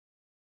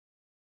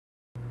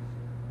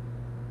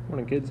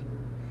Morning, kids.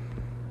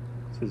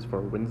 This is for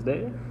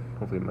Wednesday.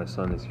 Hopefully my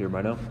son is here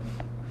by now.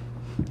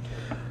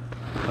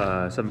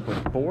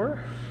 7.4.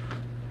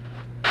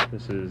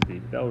 This is the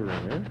bell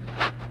ringer.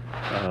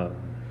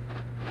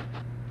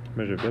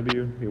 Measure of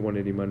W, be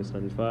 180 minus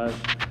 95,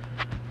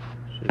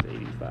 which is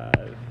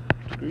 85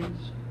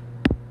 degrees.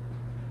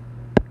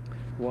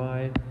 Y, go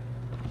ahead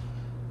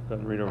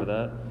and read over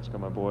that. It's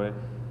got my boy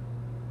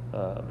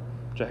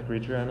Jack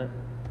Reacher on it.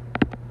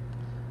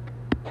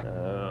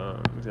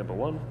 Example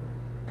 1.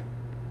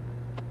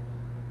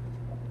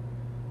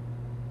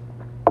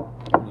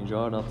 When you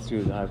draw an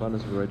altitude of the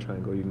hypotenuse of a right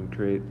triangle, you can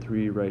create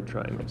 3 right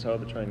triangles. How are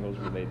the triangles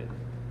related?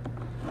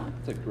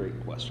 That's a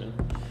great question.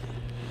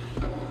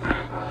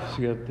 So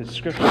you got the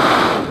description,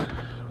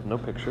 no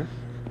picture,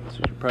 so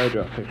you should probably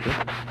draw a picture.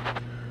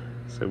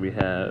 So we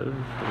have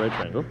the right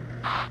triangle.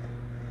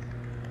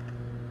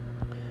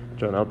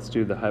 Draw an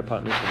altitude of the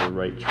hypotenuse of a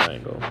right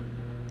triangle.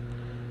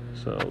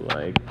 So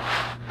like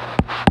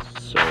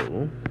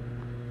so.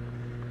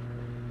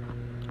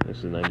 This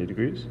is 90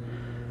 degrees.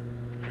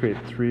 Create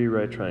 3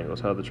 right triangles.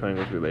 How are the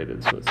triangles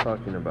related? So it's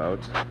talking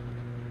about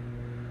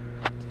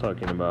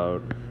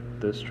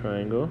this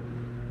triangle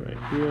right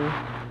here.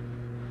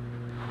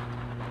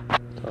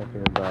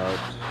 Talking about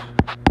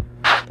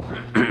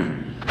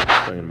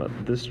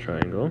this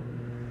triangle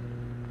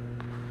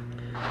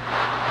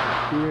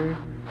here.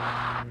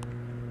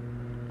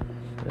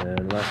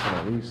 And last but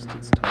not least,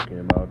 it's talking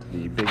about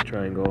the big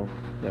triangle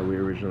that we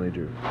originally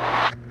drew.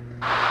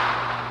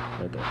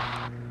 Right there.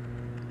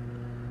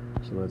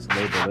 So let's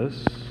label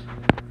this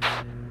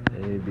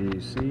A, B,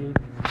 C.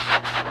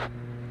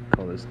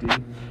 Call this D.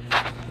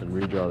 And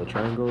redraw the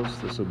triangles.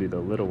 This will be the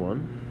little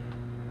one.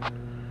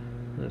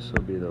 This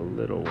will be the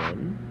little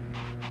one.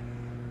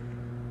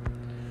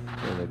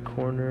 And the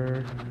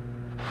corner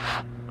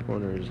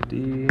is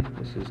D.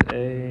 This is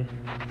A.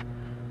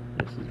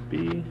 This is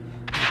B.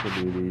 This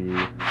will be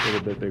the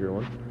little bit bigger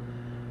one.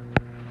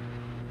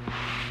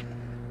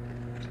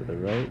 To the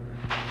right.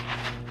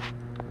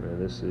 And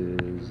this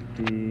is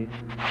D.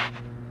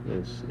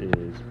 This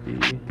is B.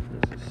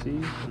 This is C.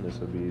 And this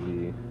will be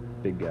the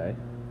big guy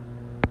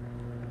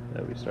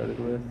that we started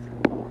with.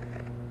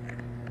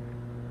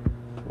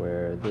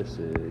 Where this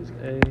is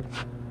A,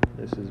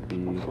 this is B,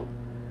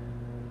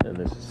 and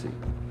this is C.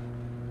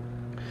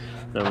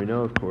 Now we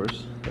know, of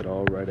course, that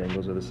all right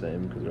angles are the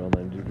same because they're all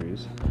 90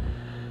 degrees.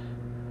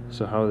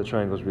 So how are the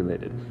triangles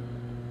related?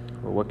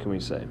 Well, what can we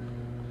say?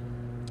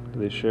 Do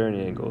they share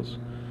any angles?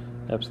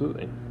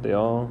 Absolutely. They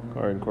all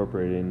are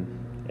incorporating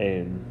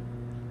A,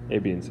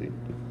 B, and C.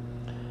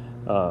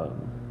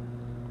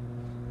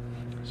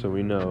 So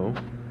we know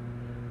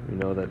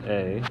that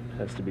A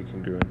has to be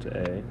congruent to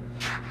A.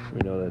 We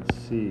know that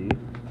C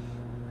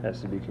has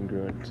to be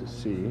congruent to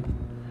C,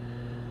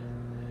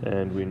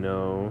 and we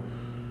know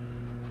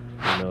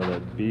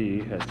that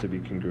B has to be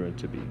congruent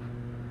to B.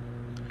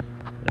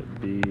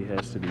 That B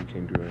has to be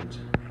congruent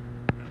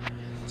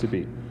to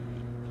B.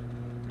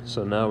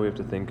 So now we have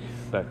to think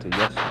back to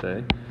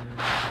yesterday,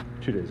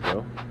 2 days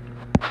ago,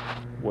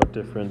 what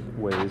different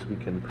ways we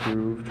can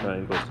prove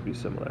triangles to be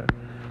similar.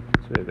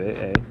 So we have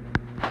AA,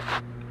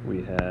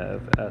 we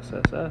have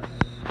SSS,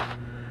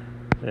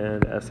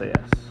 and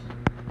SAS.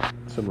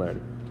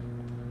 Similarity.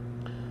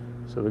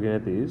 So looking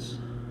at these,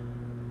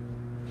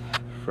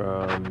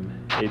 from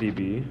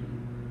ADB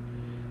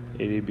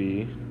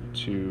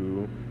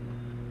to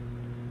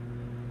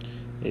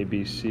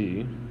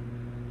ABC,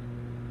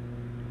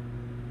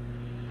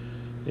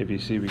 we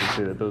can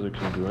say that those are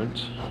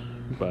congruent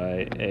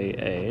by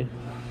AA.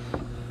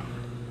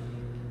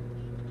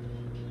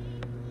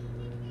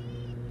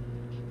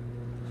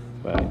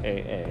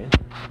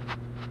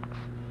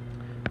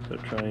 So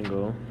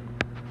triangle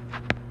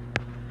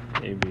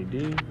ABD,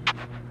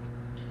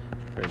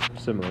 very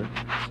similar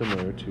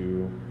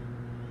to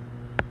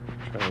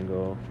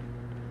triangle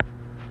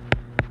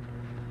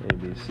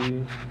ABC,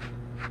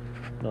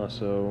 and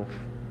also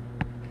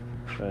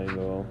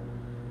triangle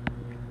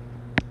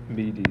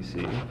BDC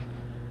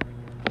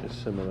is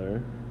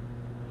similar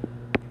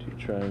to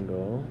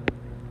triangle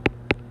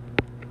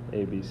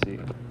ABC.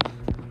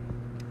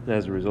 And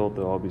as a result,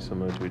 they'll all be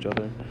similar to each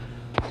other.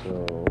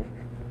 So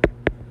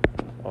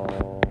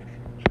all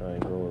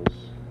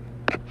triangles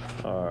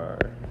are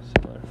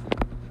similar.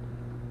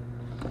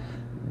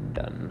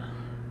 Done.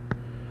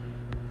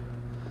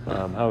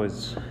 How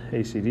is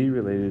ACD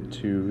related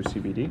to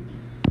CBD?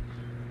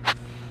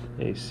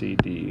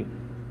 ACD,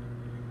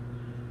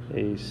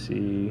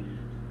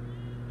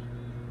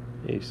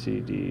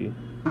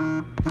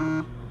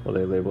 well,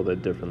 they labeled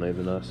it differently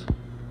than us.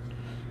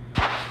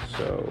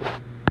 So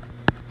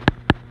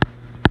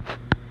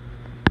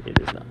it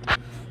is not.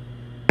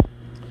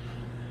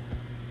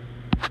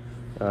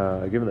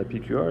 Given that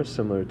PQR is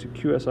similar to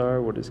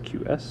QSR, what is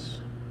QS?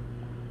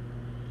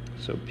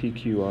 So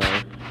PQR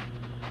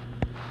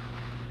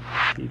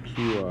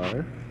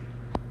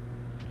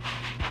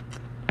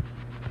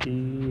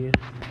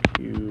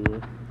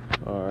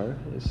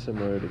is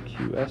similar to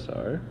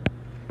QSR,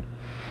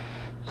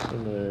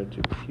 similar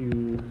to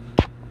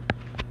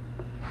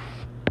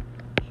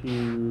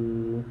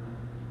QSR.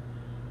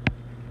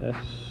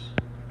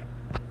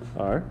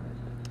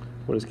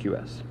 What is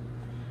QS?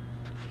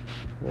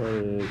 What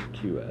is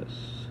QS?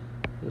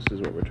 This is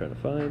what we're trying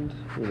to find.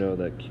 We know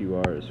that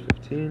QR is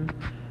 15.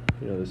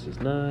 We know this is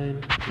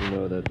 9. We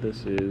know that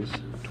this is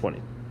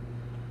 20.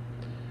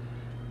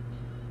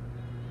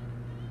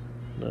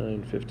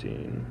 9,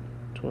 15,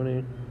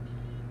 20.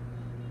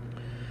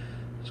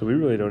 So we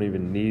really don't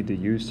even need to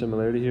use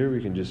similarity here.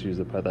 We can just use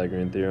the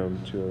Pythagorean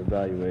theorem to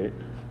evaluate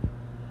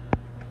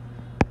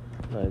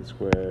 9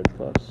 squared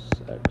plus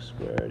x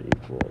squared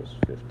equals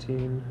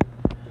 15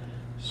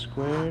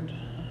 squared.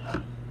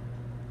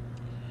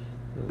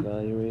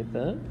 Evaluate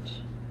that.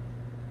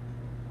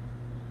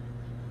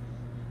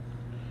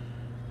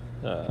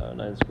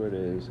 9 squared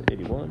is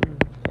 81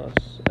 plus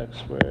x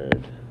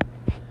squared.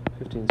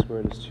 15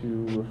 squared is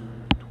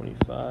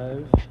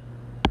 225.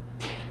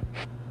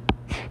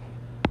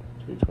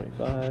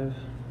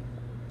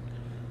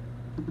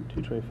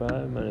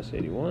 225 minus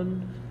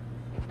 81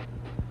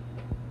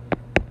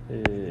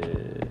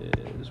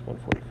 is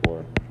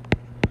 144.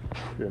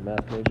 If you're a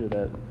math major,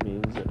 that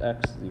means that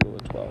x is equal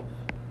to 12,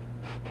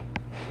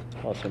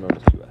 also known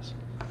as QS.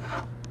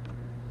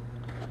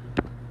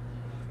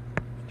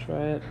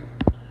 Try it.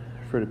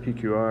 Refer to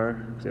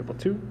PQR, example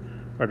 2.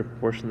 Write a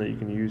proportion that you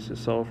can use to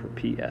solve for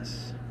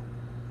PS.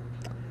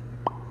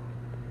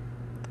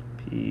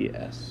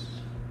 PS.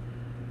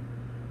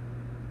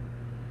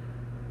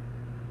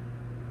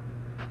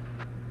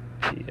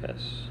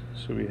 PS.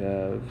 So we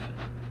have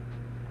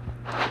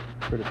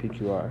refer to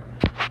PQR.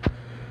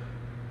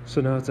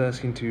 So now it's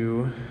asking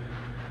to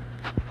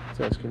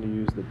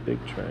use the big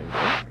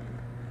triangle.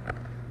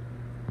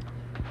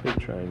 Big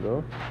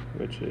triangle,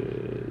 which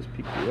is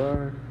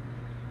PQR,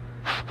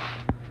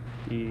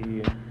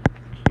 EQR,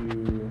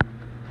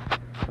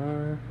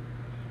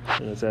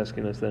 and it's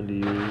asking us then to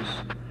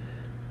use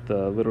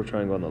the little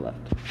triangle on the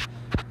left.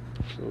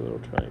 So little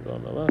triangle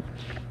on the left,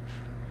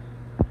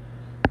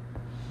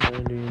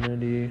 90,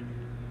 90,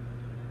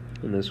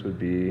 and this would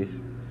be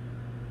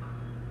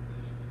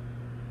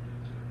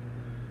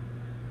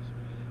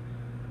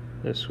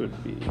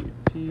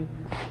P,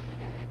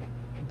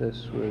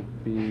 this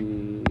would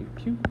be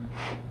Q,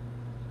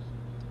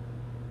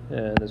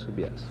 and this would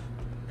be S.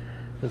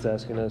 It's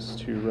asking us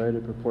to write a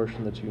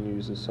proportion that you can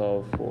use to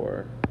solve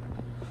for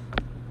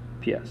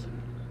PS.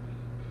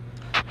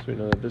 So we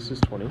know that this is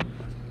 20.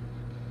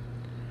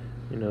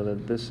 We know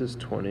that this is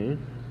 20,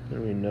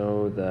 and we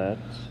know that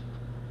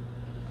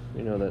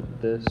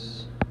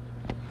this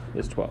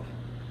is 12.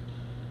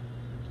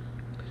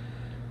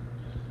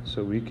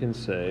 So we can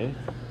say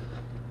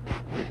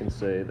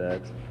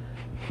that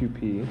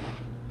QP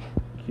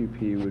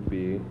would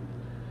be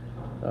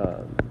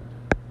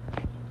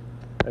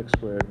x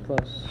squared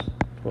plus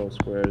 12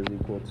 squared is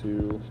equal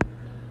to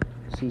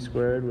c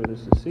squared, where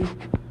this is c.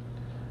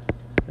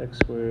 X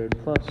squared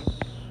plus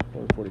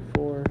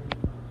 144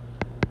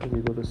 is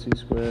equal to c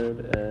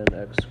squared, and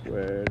x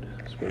squared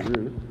square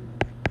root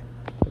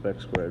of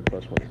x squared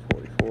plus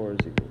 144 is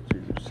equal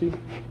to c.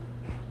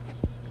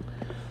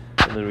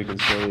 And then we can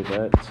say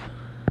that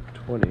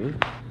 20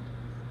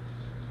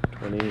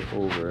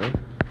 over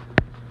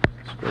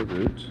square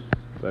root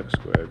of x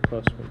squared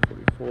plus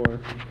 144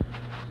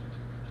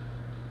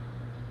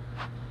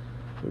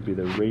 would be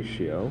the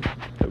ratio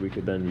that we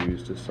could then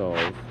use to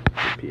solve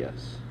for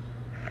PS.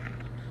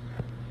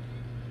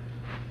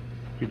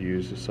 We could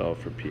use to solve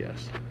for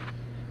PS.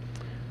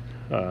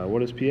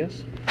 What is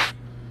PS?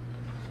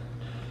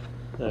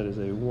 That is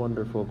a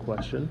wonderful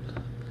question.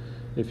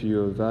 If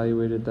you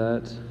evaluated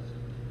that,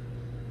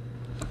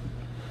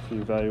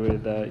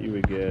 you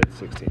would get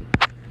 16.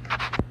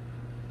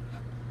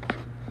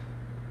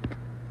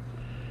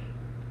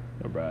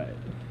 Alright.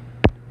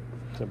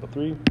 Example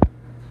 3.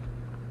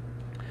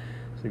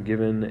 So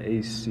given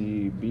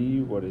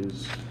ACB, what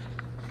is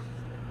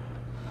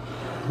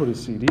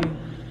CD?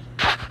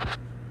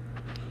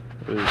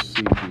 What is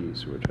CD?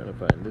 So we're trying to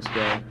find this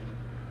guy.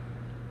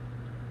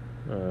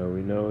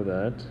 We know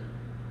that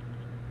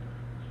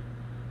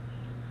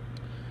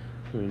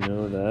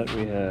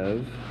we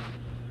have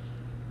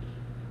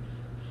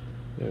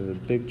the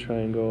big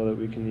triangle that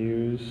we can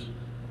use.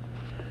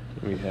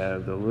 We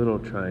have the little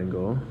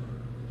triangle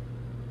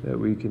that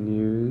we can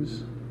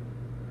use.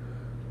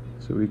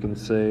 So we can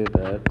say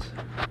that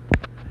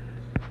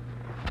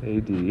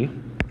AD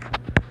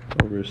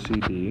over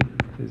CD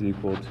is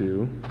equal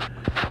to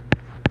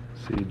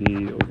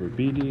CD over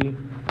BD.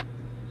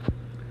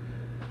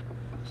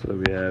 So that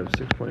we have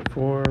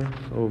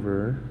 6.4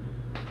 over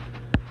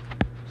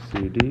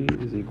CD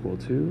is equal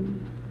to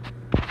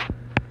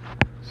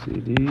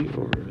CD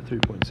over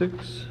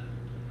 3.6.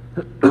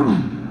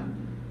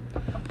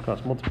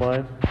 Cross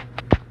multiply,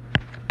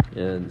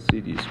 and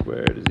CD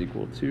squared is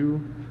equal to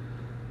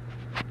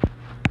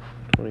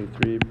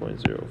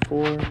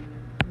 23.04,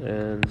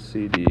 and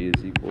CD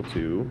is equal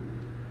to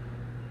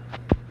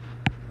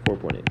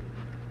 4.8.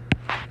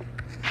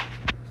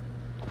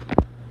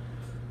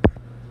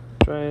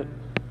 Try it.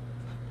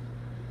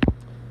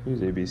 Use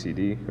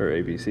ABCD, or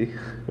ABC.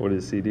 What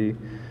is CD?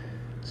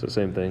 So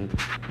same thing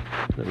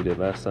that we did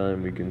last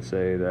time. We can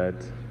say that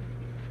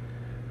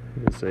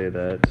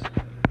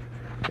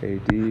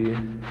AD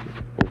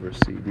over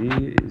CD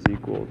is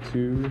equal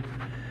to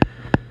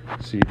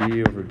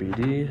CD over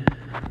BD.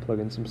 Plug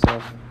in some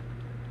stuff,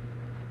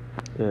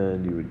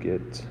 and you would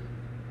get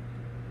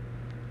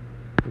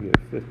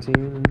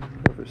 15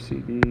 over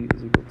CD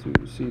is equal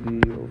to CD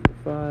over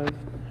 5.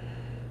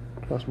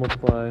 Cross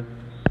multiply.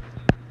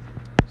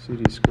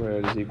 CD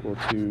squared is equal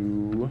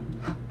to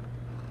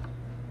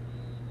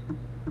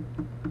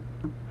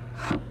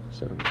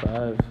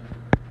 75,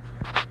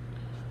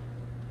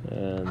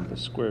 and the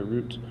square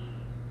root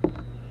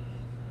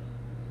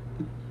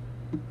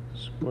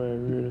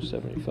of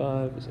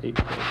 75 is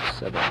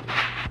 8.7.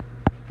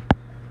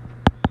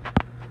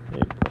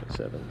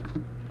 8.7.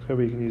 So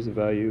we can use the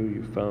value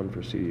you found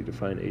for CD to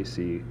find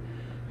AC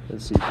and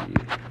CB.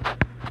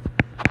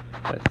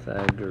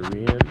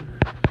 Pythagorean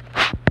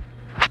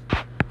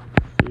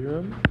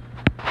theorem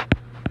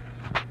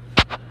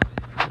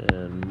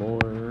and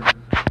more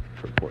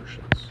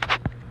proportions.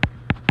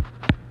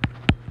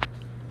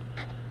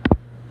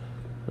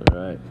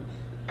 Alright,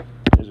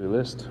 here's your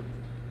list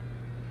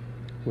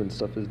when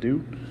stuff is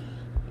due.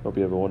 Hope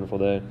you have a wonderful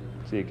day.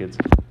 See you, kids.